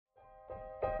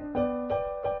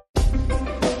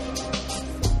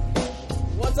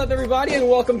up, everybody, and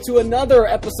welcome to another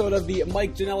episode of the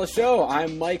Mike Janela Show.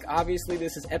 I'm Mike. Obviously,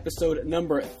 this is episode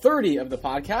number 30 of the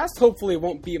podcast. Hopefully, it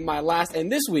won't be my last.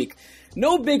 And this week,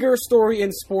 no bigger story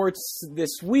in sports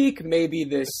this week, maybe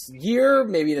this year,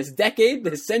 maybe this decade,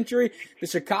 this century. The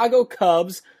Chicago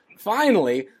Cubs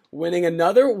finally winning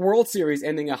another World Series,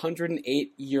 ending a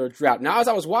 108-year drought. Now, as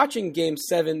I was watching Game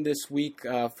 7 this week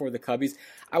for the Cubbies,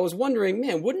 I was wondering,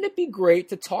 man, wouldn't it be great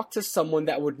to talk to someone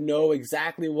that would know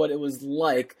exactly what it was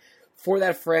like for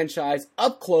that franchise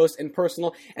up close and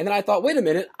personal? And then I thought, wait a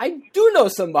minute, I do know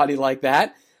somebody like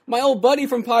that. My old buddy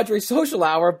from Padres Social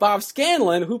Hour, Bob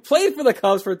Scanlan, who played for the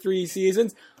Cubs for 3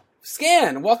 seasons.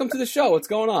 Scan, welcome to the show. What's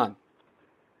going on?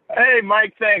 Hey,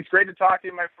 Mike, thanks. Great to talk to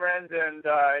you, my friend. And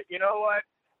you know what?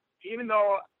 Even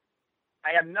though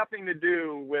I have nothing to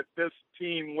do with this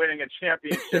team winning a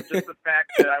championship, just the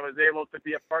fact that I was able to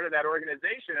be a part of that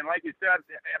organization, and like you said,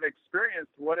 I've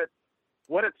experienced what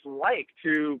it's like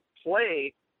to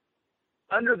play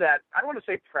under that, I don't want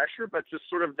to say pressure, but just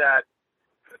sort of that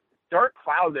dark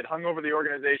cloud that hung over the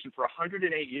organization for 108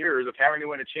 years of having to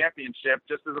win a championship.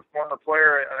 Just as a former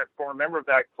player and a former member of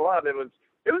that club, it was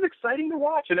exciting to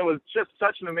watch, and it was just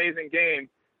such an amazing game.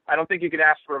 I don't think you could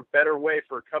ask for a better way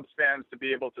for Cubs fans to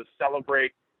be able to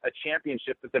celebrate a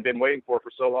championship that they've been waiting for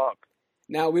so long.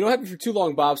 Now, we don't have you for too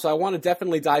long, Bob, so I want to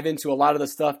definitely dive into a lot of the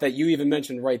stuff that you even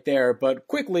mentioned right there. But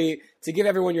quickly, to give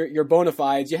everyone your bona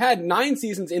fides, you had 9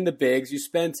 seasons in the Bigs. You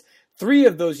spent 3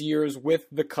 of those years with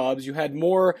the Cubs. You had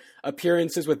more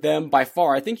appearances with them by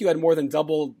far. I think you had more than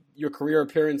double your career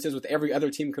appearances with every other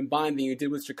team combined than you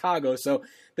did with Chicago. So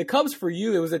the Cubs, for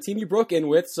you, it was a team you broke in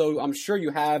with, so I'm sure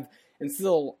you have and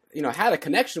still, had a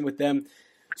connection with them.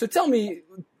 So tell me,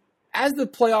 as the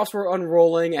playoffs were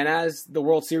unrolling and as the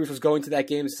World Series was going to that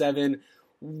Game 7,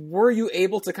 were you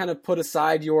able to kind of put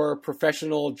aside your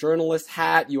professional journalist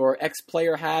hat, your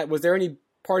ex-player hat? Was there any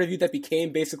part of you that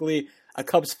became basically a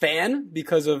Cubs fan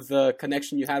because of the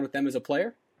connection you had with them as a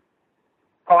player?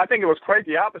 Oh, I think it was quite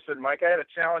the opposite, Mike. I had a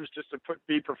challenge just to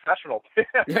be professional.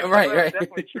 Yeah, right. I was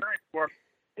definitely cheering for him.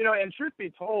 And truth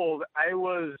be told, I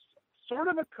was sort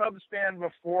of a Cubs fan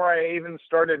before I even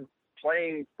started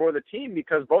playing for the team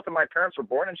because both of my parents were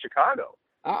born in Chicago.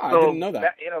 I didn't know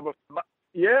that.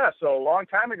 So a long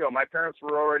time ago, my parents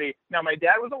were already. Now, my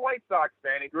dad was a White Sox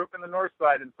fan. He grew up in the North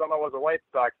Side, and somehow was a White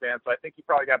Sox fan. So I think he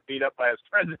probably got beat up by his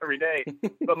friends every day.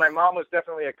 But my mom was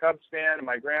definitely a Cubs fan, and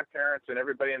my grandparents and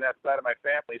everybody in that side of my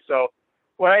family. So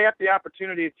when I got the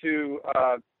opportunity to,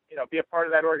 be a part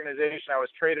of that organization, I was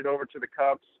traded over to the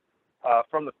Cubs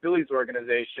from the Phillies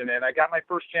organization, and I got my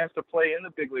first chance to play in the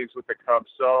big leagues with the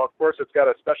Cubs. So, of course, it's got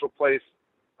a special place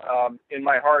in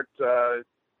my heart,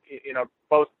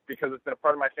 both because it's been a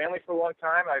part of my family for a long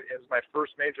time. It was my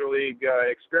first major league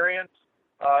experience,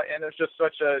 and there's just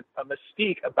such a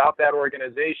mystique about that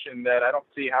organization that I don't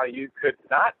see how you could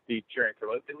not be cheering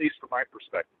for it, at least from my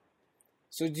perspective.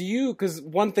 So because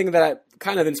one thing that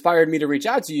kind of inspired me to reach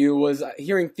out to you was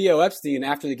hearing Theo Epstein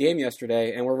after the game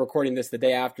yesterday, and we're recording this the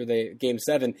day after the Game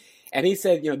 7, and he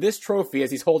said, this trophy,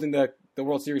 as he's holding the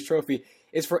World Series trophy,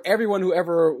 is for everyone who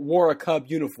ever wore a Cub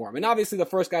uniform. And obviously the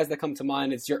first guys that come to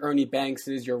mind, it's your Ernie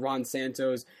Bankses, your Ron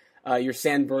Santos, your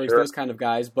Sandbergs, sure, those kind of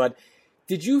guys. But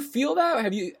did you feel that?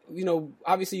 Have you,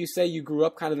 obviously you say you grew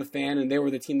up kind of a fan, and they were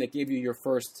the team that gave you your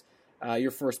first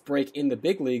break in the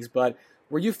big leagues, but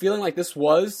were you feeling like this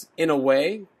was, in a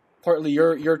way, partly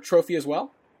your trophy as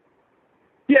well?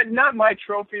 Yeah, not my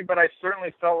trophy, but I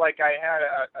certainly felt like I had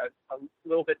a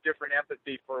little bit different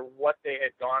empathy for what they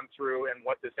had gone through and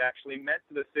what this actually meant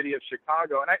to the city of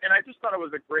Chicago. And I just thought it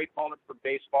was a great moment for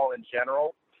baseball in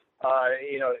general.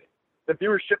 The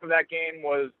viewership of that game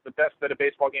was the best that a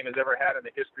baseball game has ever had in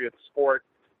the history of the sport.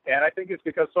 And I think it's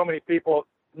because so many people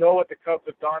know what the Cubs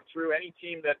have gone through. Any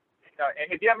team that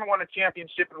and if you haven't won a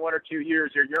championship in 1 or 2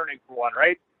 years, you're yearning for one,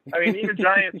 right? I mean, even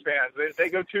Giants fans, they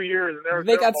go 2 years and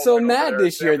they got so mad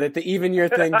this year that the even year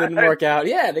thing didn't work out.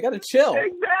 Yeah, they got to chill.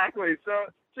 Exactly. So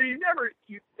you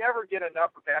never get enough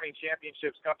of having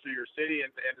championships come through your city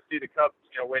and to see the Cubs,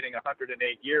 waiting 108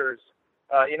 years.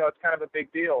 It's kind of a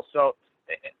big deal. So,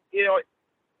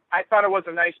 I thought it was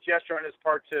a nice gesture on his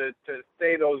part to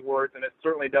say those words, and it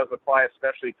certainly does apply,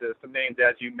 especially to some names,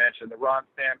 as you mentioned, the Ron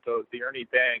Santos, the Ernie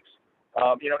Banks.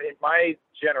 In my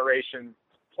generation,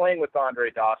 playing with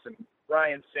Andre Dawson,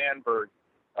 Ryan Sandberg,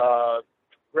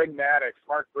 Greg Maddux,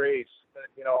 Mark Grace,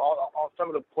 all some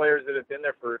of the players that have been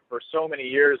there for so many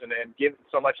years and given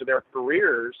so much of their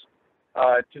careers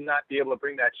to not be able to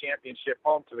bring that championship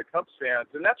home to the Cubs fans.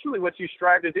 And that's really what you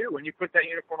strive to do when you put that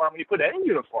uniform on, when you put any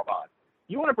uniform on.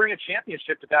 You want to bring a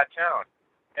championship to that town.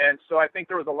 And so I think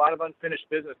there was a lot of unfinished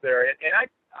business there. And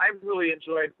I really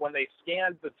enjoyed when they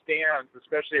scanned the stands,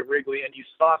 especially at Wrigley, and you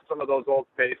saw some of those old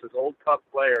faces, old Cubs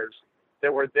players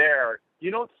that were there.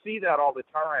 You don't see that all the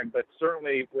time, but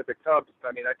certainly with the Cubs,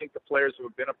 I mean, I think the players who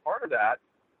have been a part of that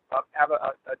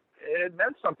it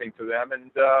meant something to them, and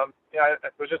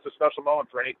it was just a special moment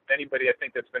for anybody I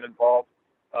think that's been involved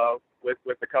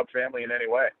with the Cubs family in any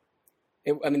way.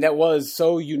 That was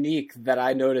so unique that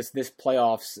I noticed this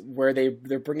playoffs where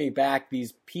they're bringing back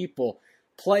these people,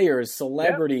 players,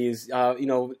 celebrities, 80,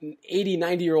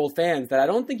 90-year-old fans that I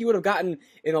don't think you would have gotten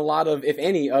in a lot of, if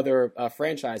any, other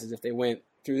franchises if they went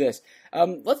through this.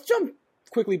 Let's jump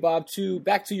quickly, Bob,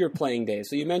 back to your playing days.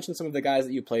 So you mentioned some of the guys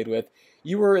that you played with.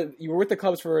 You were with the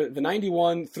Cubs for the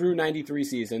 91 through 93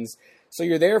 seasons. So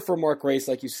you're there for Mark Grace,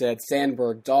 like you said,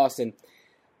 Sandberg, Dawson.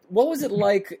 What was it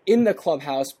like in the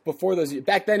clubhouse before those years?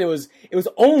 Back then it was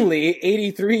only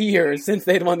 83 years since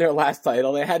they'd won their last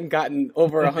title. They hadn't gotten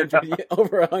over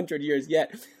 100 years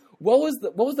yet. What was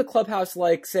the clubhouse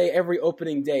like, say, every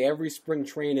opening day, every spring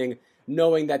training,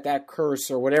 knowing that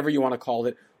curse or whatever you want to call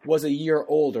it was a year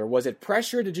older? Was it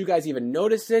pressure? Did you guys even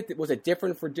notice it? Was it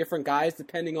different for different guys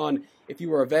depending on if you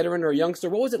were a veteran or a youngster?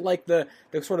 What was it like the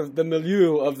sort of the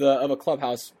milieu of a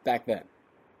clubhouse back then?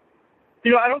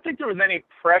 I don't think there was any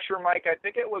pressure, Mike. I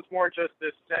think it was more just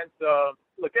this sense of,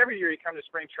 look, every year you come to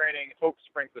spring training, hope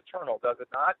springs eternal, does it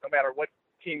not? No matter what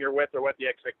team you're with or what the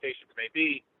expectations may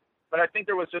be. But I think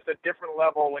there was just a different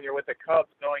level when you're with the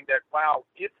Cubs, knowing that, wow,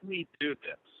 if we do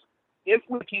this, if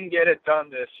we can get it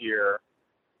done this year,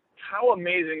 how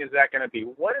amazing is that going to be?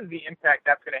 What is the impact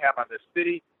that's going to have on this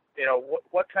city?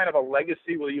 What kind of a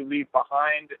legacy will you leave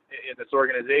behind in this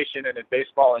organization and in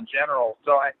baseball in general?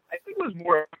 So I think it was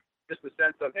more just the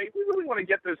sense of, hey, we really want to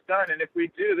get this done, and if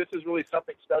we do, this is really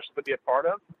something special to be a part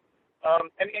of.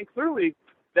 And clearly,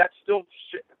 that's still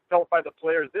felt by the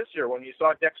players this year when you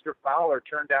saw Dexter Fowler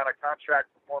turn down a contract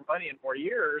for more money and more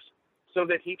years so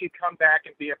that he could come back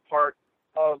and be a part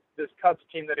of this Cubs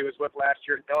team that he was with last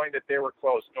year, knowing that they were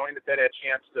close, knowing that they had a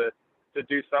chance to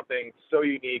do something so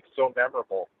unique, so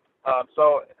memorable.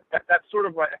 So that's sort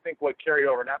of what I think what carried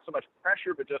over, not so much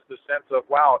pressure, but just the sense of,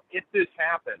 wow, if this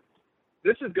happens,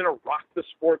 this is going to rock the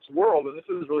sports world, and this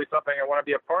is really something I want to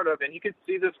be a part of. And you could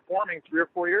see this forming 3 or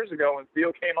 4 years ago when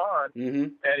Theo came on,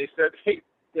 and he said, hey,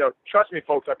 trust me,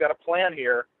 folks, I've got a plan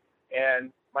here.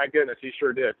 And my goodness, he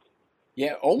sure did.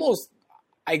 Yeah, almost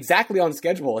exactly on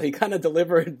schedule. He kind of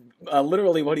delivered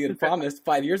literally what he had promised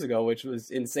 5 years ago, which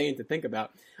was insane to think about.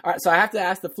 All right, so I have to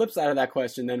ask the flip side of that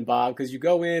question then, Bob, because you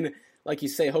go in, like you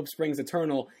say, hope springs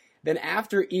eternal. Then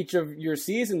after each of your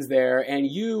seasons there, and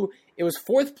it was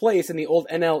 4th place in the old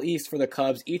NL East for the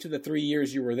Cubs each of the 3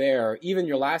 years you were there, even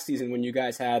your last season when you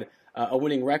guys had a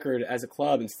winning record as a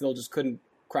club and still just couldn't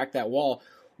crack that wall.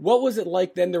 What was it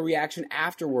like then, the reaction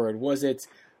afterward? Was it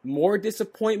more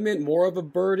disappointment, more of a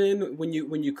burden when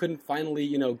you couldn't finally,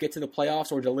 get to the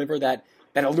playoffs or deliver that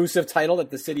elusive title that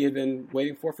the city had been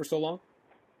waiting for so long?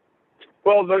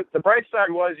 Well, the bright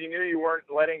side was you knew you weren't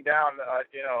letting down,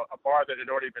 a bar that had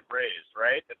already been raised,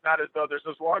 right? It's not as though there's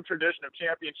this long tradition of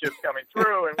championships coming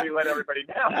through and we let everybody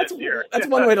down this year. That's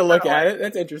one way to look at it.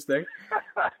 That's interesting.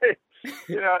 I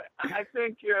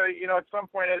think, at some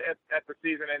point at the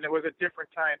season, and it was at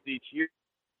different times each year,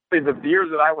 the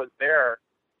years that I was there,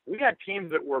 we had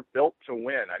teams that were built to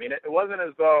win. I mean, it wasn't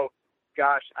as though,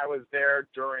 gosh, I was there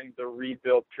during the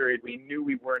rebuild period. We knew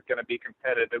we weren't going to be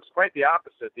competitive. It was quite the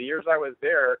opposite. The years I was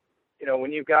there,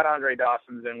 when you got Andre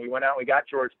Dawson's and we went out, we got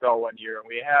George Bell one year, and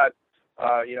we had,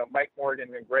 Mike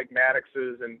Morgan and Greg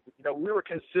Maddox's, and, we were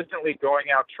consistently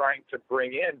going out trying to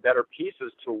bring in better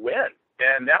pieces to win.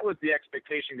 And that was the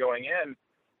expectation going in.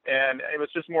 And it was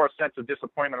just more a sense of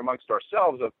disappointment amongst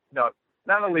ourselves of,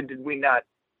 not only did we not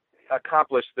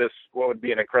accomplish this, what would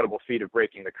be an incredible feat of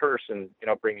breaking the curse and,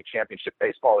 bringing championship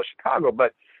baseball to Chicago,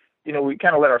 but, we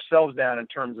kind of let ourselves down in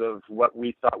terms of what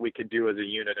we thought we could do as a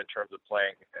unit in terms of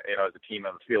playing, as a team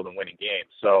on the field and winning games.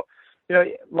 So,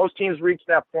 most teams reach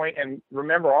that point. And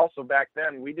remember also back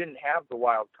then, we didn't have the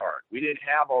wild card. We didn't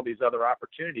have all these other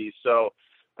opportunities. So,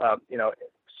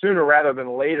 sooner rather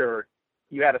than later,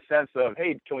 you had a sense of,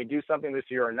 hey, can we do something this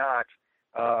year or not?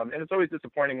 And it's always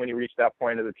disappointing when you reach that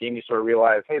point of the team. You sort of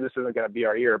realize, hey, this isn't going to be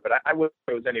our year. But I wouldn't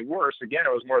say it was any worse. Again, it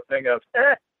was more a thing of,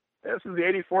 this is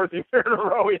the 84th year in a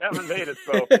row we haven't made it.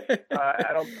 So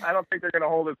I don't think they're going to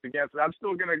hold us against it.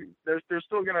 They're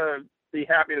still going to be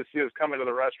happy to see us come into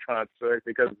the restaurants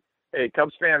because, hey,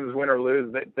 Cubs fans, win or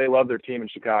lose, they love their team in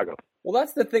Chicago. Well,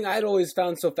 that's the thing I'd always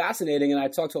found so fascinating, and I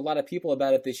talked to a lot of people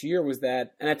about it this year, was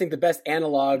that, and I think the best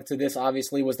analog to this,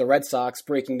 obviously, was the Red Sox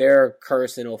breaking their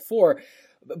curse in '04,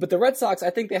 But the Red Sox, I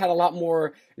think they had a lot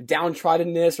more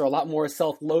downtroddenness or a lot more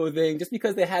self-loathing just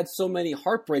because they had so many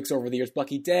heartbreaks over the years.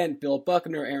 Bucky Dent, Bill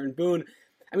Buckner, Aaron Boone.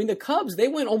 I mean, the Cubs, they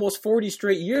went almost 40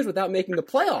 straight years without making the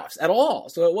playoffs at all.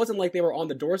 So it wasn't like they were on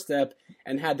the doorstep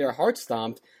and had their hearts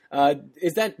stomped.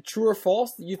 Is that true or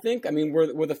false, you think? I mean,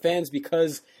 were the fans,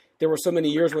 because there were so many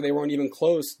years where they weren't even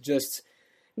close, just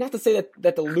not to say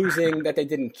that the losing, that they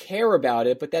didn't care about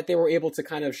it, but that they were able to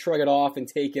kind of shrug it off and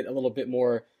take it a little bit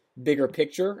more bigger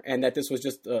picture, and that this was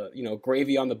just,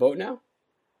 gravy on the boat now?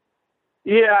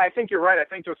 Yeah, I think you're right. I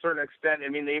think to a certain extent, I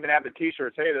mean, they even have the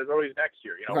T-shirts, hey, there's always next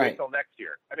year, Right. Wait till next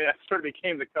year. I mean, that sort of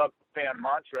became the Cubs fan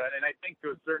mantra, and I think to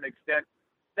a certain extent,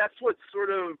 that's what sort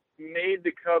of made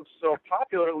the Cubs so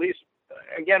popular. At least,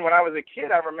 again, when I was a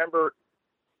kid, I remember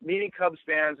meeting Cubs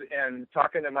fans and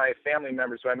talking to my family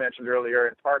members who I mentioned earlier,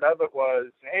 and part of it was,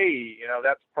 hey,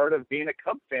 that's part of being a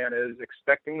Cubs fan is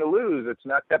expecting to lose. It's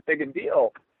not that big a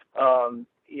deal.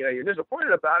 You're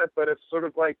disappointed about it, but it's sort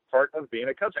of like part of being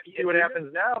a Cubs fan. You see what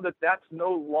happens now, that's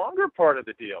no longer part of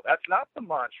the deal. That's not the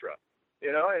mantra,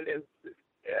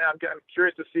 I'm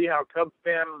curious to see how Cubs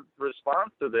fan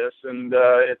responds to this, and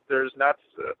if there's not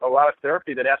a lot of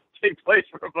therapy that has to take place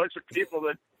for a bunch of people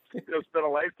that spend a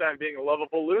lifetime being a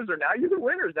lovable loser. Now you're the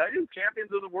winners. Now you're the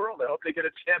champions of the world. I hope they get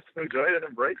a chance to enjoy it and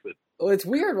embrace it. Well, it's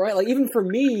weird, right? Like, even for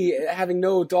me, having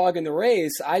no dog in the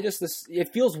race,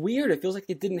 it feels weird. It feels like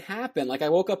it didn't happen. Like, I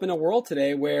woke up in a world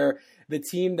today where the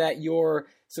team that you're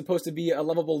supposed to be a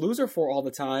lovable loser for all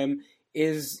the time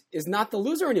is not the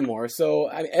loser anymore. So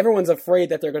everyone's afraid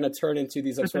that they're going to turn into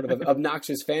these sort of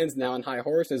obnoxious fans now on high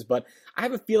horses. But I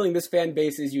have a feeling this fan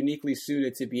base is uniquely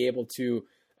suited to be able to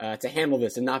handle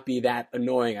this and not be that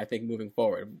annoying, I think, moving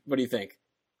forward. What do you think?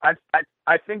 I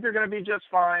think they're going to be just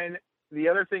fine. The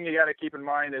other thing you got to keep in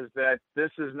mind is that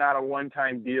this is not a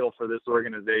one-time deal for this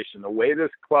organization. The way this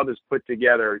club is put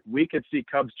together, we could see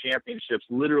Cubs championships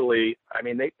literally. I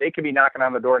mean, they could be knocking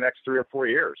on the door next 3 or 4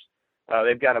 years.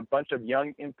 They've got a bunch of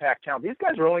young impact talent. These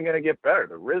guys are only going to get better.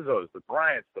 The Rizzos, the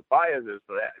Bryants, the Baezes,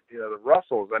 the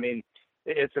Russells. I mean,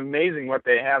 it's amazing what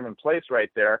they have in place right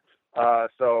there.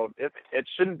 So it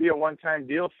shouldn't be a one-time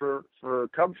deal for a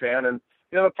Cub fan. And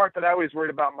the part that I always worried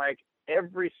about, Mike,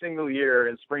 every single year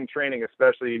in spring training,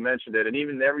 especially, you mentioned it, and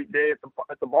even every day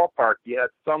at the ballpark, you had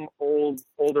some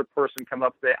older person come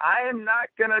up and say, "I am not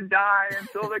gonna die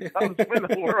until the Cubs win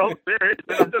the World Series."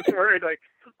 And I'm just worried, like,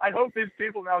 I hope these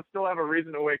people now still have a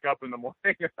reason to wake up in the morning.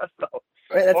 So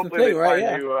right, that's hopefully the thing, they right?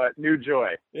 find Yeah. new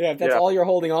joy. Yeah, if that's all you're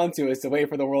holding on to is to wait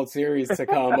for the World Series to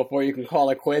come before you can call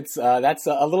it quits, that's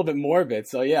a little bit morbid.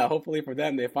 So yeah, hopefully for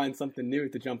them they find something new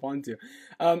to jump onto.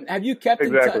 Have you kept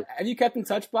in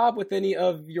touch, Bob, with any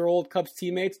of your old Cubs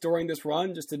teammates during this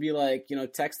run, just to be like,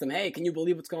 text them, hey, can you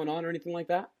believe what's going on, or anything like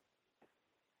that?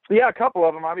 Yeah, a couple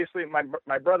of them. Obviously,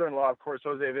 my brother-in-law, of course,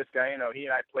 Jose Vizcaíno, he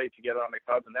and I played together on the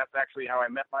Cubs, and that's actually how I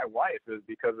met my wife, is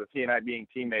because of he and I being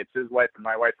teammates. His wife and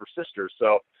my wife were sisters.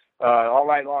 So all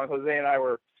night long, Jose and I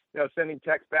were, sending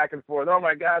texts back and forth. Oh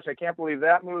my gosh, I can't believe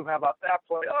that move. How about that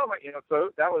play? Oh my,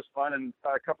 so that was fun. And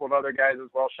a couple of other guys as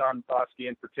well, Sean Bosky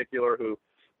in particular, who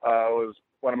was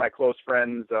one of my close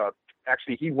friends.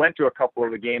 Actually, he went to a couple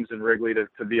of the games in Wrigley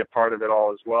to be a part of it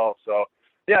all as well. So.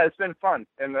 Yeah, it's been fun.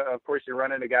 And, of course, you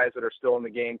run into guys that are still in the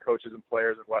game, coaches and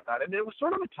players and whatnot. And it was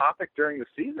sort of a topic during the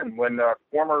season when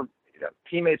former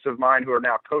teammates of mine who are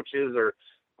now coaches or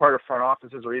part of front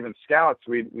offices or even scouts,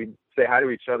 we'd say hi to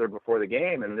each other before the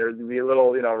game. And there'd be a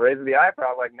little, raise of the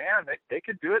eyebrow, like, man, they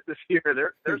could do it this year.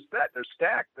 They're set. They're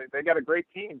stacked. They got a great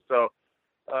team. So,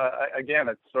 again,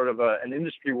 it's sort of an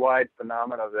industry-wide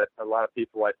phenomenon that a lot of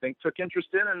people, I think, took interest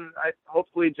in, and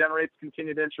hopefully generates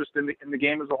continued interest in the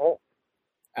game as a whole.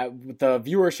 With the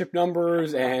viewership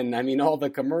numbers and, all the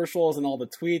commercials and all the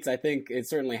tweets, I think it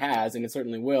certainly has, and it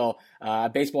certainly will.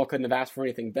 Baseball couldn't have asked for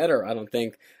anything better, I don't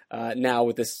think, now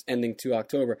with this ending to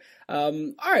October.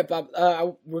 All right, Bob,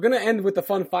 we're going to end with the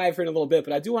fun five here in a little bit,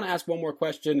 but I do want to ask one more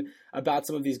question about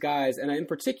some of these guys, and in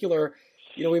particular,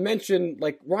 we mentioned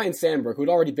like Ryan Sandberg, who'd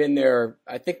already been there,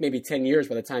 I think maybe 10 years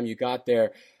by the time you got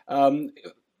there.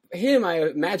 Him, I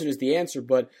imagine, is the answer,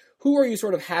 but who are you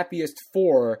sort of happiest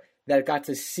for that got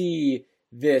to see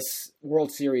this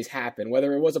World Series happen,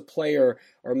 whether it was a player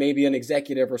or maybe an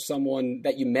executive or someone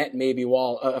that you met maybe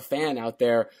while a fan out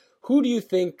there? Who do you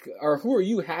think, or who are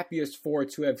you happiest for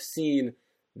to have seen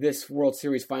this World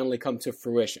Series finally come to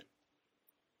fruition?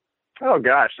 Oh,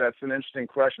 gosh, that's an interesting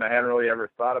question. I hadn't really ever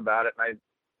thought about it.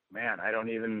 And I don't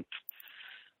even...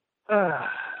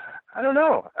 I don't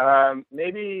know.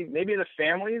 Maybe the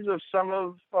families of some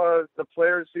of the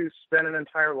players who spent an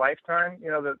entire lifetime,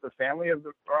 the family of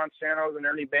the Ron Santos and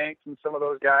Ernie Banks and some of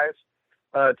those guys,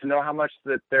 to know how much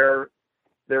that they're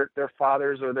their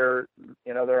fathers or their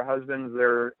husbands,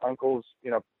 their uncles,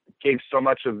 gave so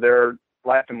much of their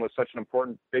life and was such an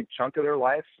important big chunk of their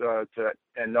life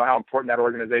and know how important that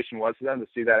organization was to them, to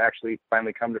see that actually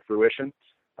finally come to fruition.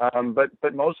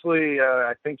 But mostly,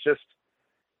 I think just,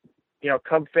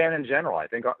 Cub fan in general. I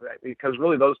think because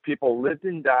really those people lived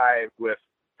and died with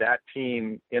that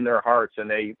team in their hearts, and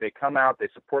they come out, they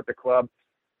support the club.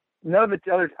 None of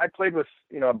the others, I played with,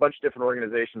 a bunch of different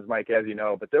organizations, Mike, as you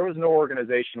know, but there was no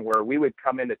organization where we would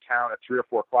come into town at 3 or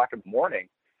 4 o'clock in the morning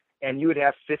and you would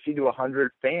have 50 to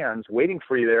 100 fans waiting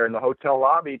for you there in the hotel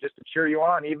lobby just to cheer you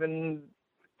on, even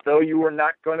though you were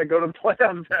not going to go to the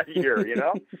playoffs that year,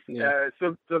 Yeah.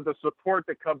 So the support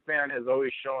the Cub fan has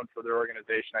always shown for their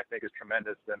organization, I think, is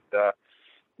tremendous. And,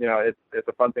 it's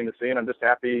a fun thing to see, and I'm just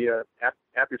happy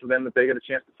for them that they get a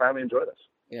chance to finally enjoy this.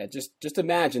 Yeah, just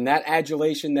imagine that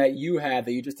adulation that you had,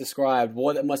 that you just described,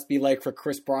 what it must be like for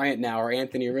Chris Bryant now or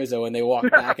Anthony Rizzo when they walk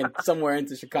back somewhere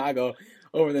into Chicago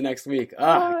over the next week.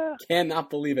 Cannot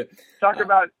believe it. Talk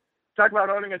about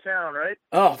owning a town, right?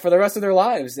 Oh, for the rest of their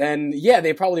lives. And yeah,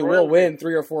 they probably will win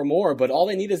 3 or 4 more, but all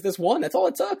they need is this one. That's all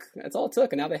it took.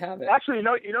 And now they have it. Actually,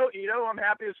 I'm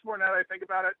happiest for now that I think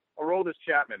about it. Aroldis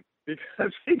Chapman,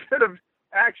 because he could have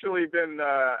actually been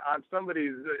on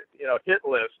somebody's hit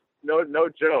list. No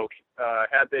joke.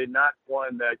 Had they not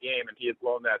won that game and he had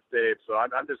blown that save, so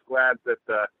I'm just glad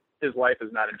that his life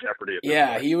is not in jeopardy.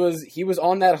 Yeah, he was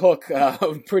on that hook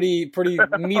pretty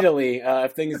meatily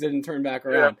if things didn't turn back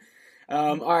around. Yeah.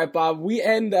 All right, Bob. We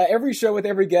end every show with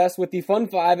every guest with the Fun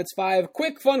 5. It's 5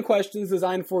 quick, fun questions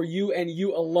designed for you and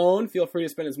you alone. Feel free to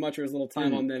spend as much or as little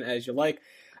time on them as you like.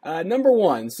 Number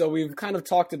 1, so we've kind of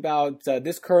talked about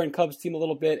this current Cubs team a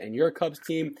little bit and your Cubs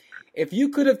team. If you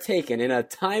could have taken, in a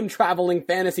time-traveling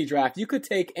fantasy draft, you could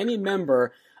take any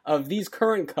member of these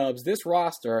current Cubs, this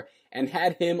roster, and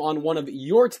had him on one of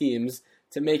your teams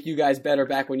to make you guys better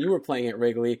back when you were playing at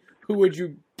Wrigley, who would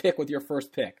you pick with your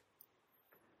first pick?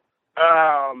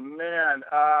 Oh, man.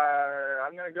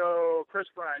 I'm going to go Chris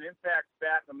Bryant. Impact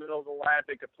bat in the middle of the line.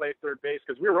 They could play third base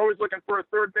because we were always looking for a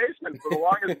third baseman. For the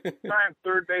longest time,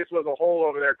 third base was a hole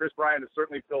over there. Chris Bryant has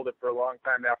certainly filled it for a long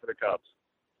time now for the Cubs.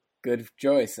 Good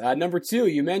choice. Number 2,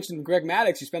 you mentioned Greg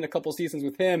Maddux. You spent a couple seasons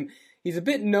with him. He's a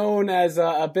bit known as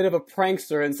a bit of a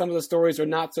prankster, and some of the stories are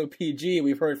not so PG.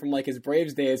 We've heard from his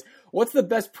Braves days. What's the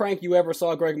best prank you ever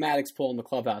saw Greg Maddux pull in the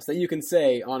clubhouse that you can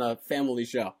say on a family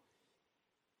show?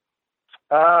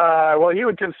 Well, he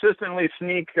would consistently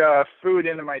sneak food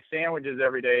into my sandwiches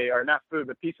every day, or not food,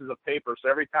 but pieces of paper. So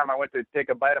every time I went to take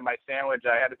a bite of my sandwich,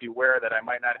 I had to beware that I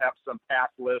might not have some pass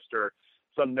list or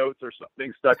some notes or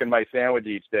something stuck in my sandwich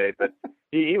each day. But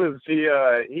he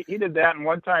did that, and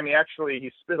one time he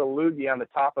spit a loogie on the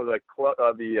top of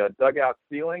the dugout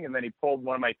ceiling, and then he pulled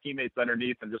one of my teammates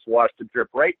underneath and just watched it drip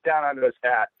right down onto his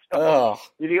hat. So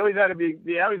you always had to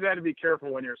be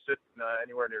careful when you're sitting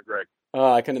anywhere near Greg.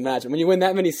 Oh, I can imagine. When you win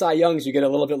that many Cy Youngs, you get a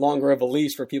little bit longer of a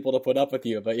leash for people to put up with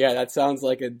you. But yeah, that sounds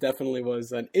like it definitely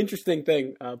was an interesting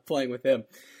thing playing with him.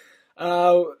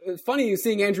 Funny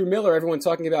seeing Andrew Miller, everyone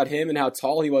talking about him and how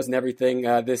tall he was and everything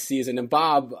this season. And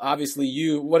Bob, obviously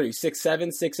what are you,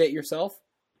 6'7", 6'8" yourself?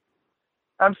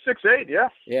 I'm 6'8", yeah.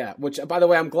 Yeah, which, by the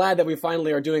way, I'm glad that we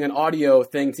finally are doing an audio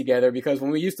thing together, because when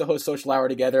we used to host Social Hour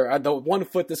together, the 1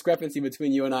 foot discrepancy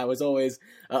between you and I was always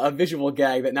a visual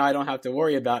gag that now I don't have to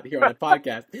worry about here on the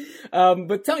podcast.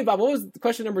 But tell me, Bob, what was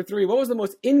question number 3? What was the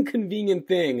most inconvenient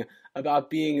thing about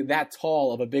being that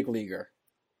tall of a big leaguer?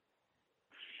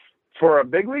 For a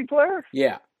big league player?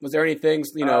 Yeah. Was there anything,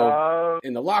 in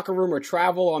the locker room or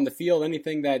travel on the field,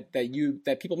 anything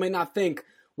that people may not think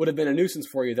would have been a nuisance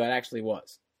for you that actually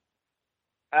was?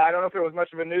 I don't know if it was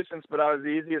much of a nuisance, but I was the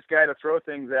easiest guy to throw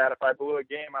things at. If I blew a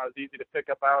game, I was easy to pick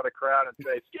up out of the crowd and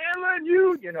say, Scanlan,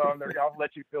 I'll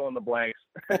let you fill in the blanks.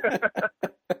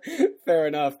 Fair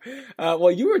enough.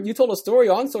 Well, you told a story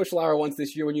on Social Hour once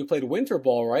this year when you played winter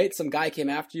ball, right? Some guy came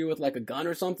after you with a gun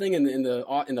or something in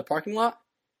the parking lot?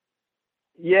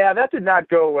 Yeah, that did not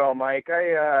go well, Mike.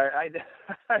 I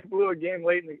blew a game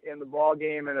late in the ball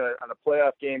game on a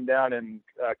playoff game down in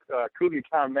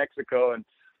Culiacan, Mexico, and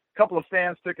a couple of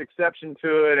fans took exception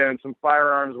to it, and some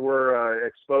firearms were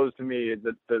exposed to me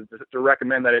to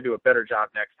recommend that I do a better job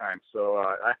next time. So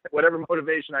whatever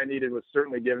motivation I needed was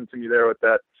certainly given to me there with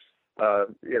that,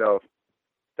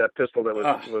 that pistol that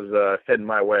was heading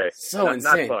my way. So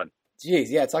insane. Not fun.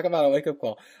 Jeez, yeah, talk about a wake-up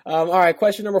call. All right,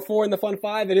 question number 4 in the Fun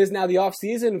 5. It is now the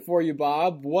off-season for you,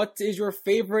 Bob. What is your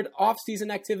favorite off-season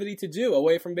activity to do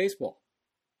away from baseball?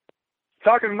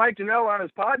 Talking to Mike Janela on his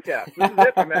podcast. This is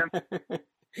it, man.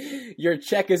 Your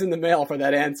check is in the mail for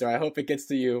that answer. I hope it gets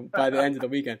to you by the end of the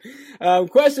weekend.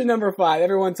 Question number 5.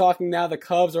 Everyone talking now. The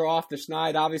Cubs are off the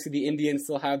schneid. Obviously, the Indians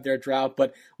still have their drought.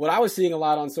 But what I was seeing a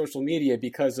lot on social media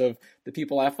because of the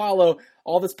people I follow,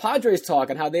 all this Padres talk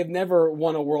and how they've never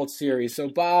won a World Series. So,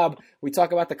 Bob, we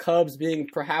talk about the Cubs being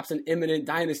perhaps an imminent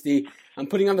dynasty. I'm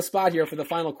putting you on the spot here for the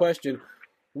final question.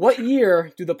 What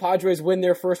year do the Padres win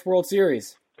their first World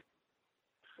Series?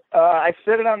 I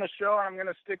said it on the show, and I'm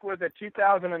going to stick with it,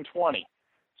 2020.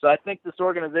 So I think this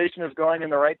organization is going in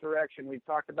the right direction. We've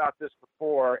talked about this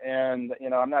before, and,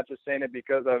 I'm not just saying it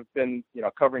because I've been,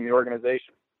 covering the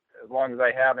organization as long as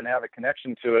I have and have a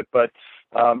connection to it, but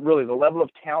really the level of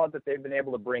talent that they've been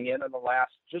able to bring in the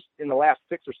last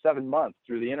 6 or 7 months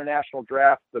through the international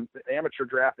draft, the amateur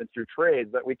draft, and through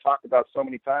trades that we talked about so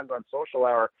many times on Social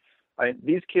Hour.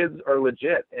 These kids are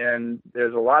legit, and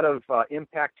there's a lot of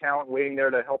impact talent waiting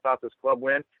there to help out this club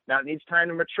win. Now, it needs time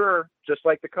to mature, just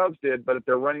like the Cubs did, but if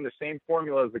they're running the same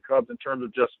formula as the Cubs in terms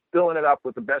of just filling it up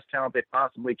with the best talent they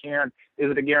possibly can, is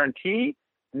it a guarantee?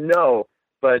 No,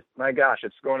 but my gosh,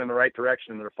 it's going in the right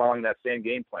direction, and they're following that same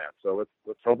game plan. So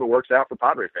let's hope it works out for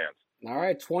Padre fans. All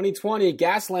right, 2020,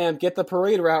 gas lamp, get the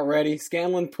parade route ready.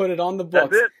 Scanlan put it on the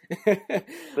books. That's it.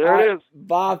 There it is.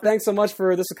 Bob, thanks so much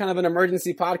for this is kind of an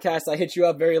emergency podcast. I hit you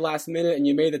up very last minute, and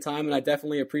you made the time, and I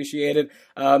definitely appreciate it.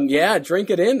 Drink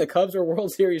it in. The Cubs are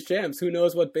World Series champs. Who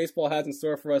knows what baseball has in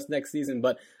store for us next season,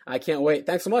 but I can't wait.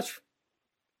 Thanks so much.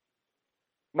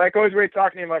 Mike, always great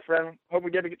talking to you, my friend. Hope we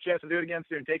get a chance to do it again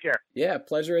soon. Take care. Yeah,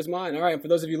 pleasure is mine. All right, and for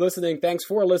those of you listening, thanks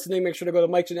for listening. Make sure to go to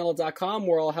MikeJanella.com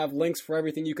where I'll have links for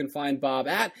everything you can find Bob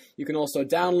at. You can also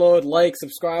download,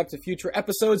 subscribe to future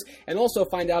episodes, and also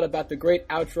find out about the great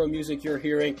outro music you're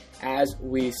hearing as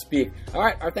we speak. All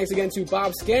right, our thanks again to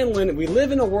Bob Scanlan. We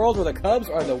live in a world where the Cubs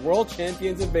are the world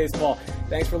champions of baseball.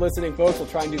 Thanks for listening, folks. We'll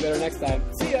try and do better next time.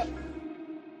 See ya.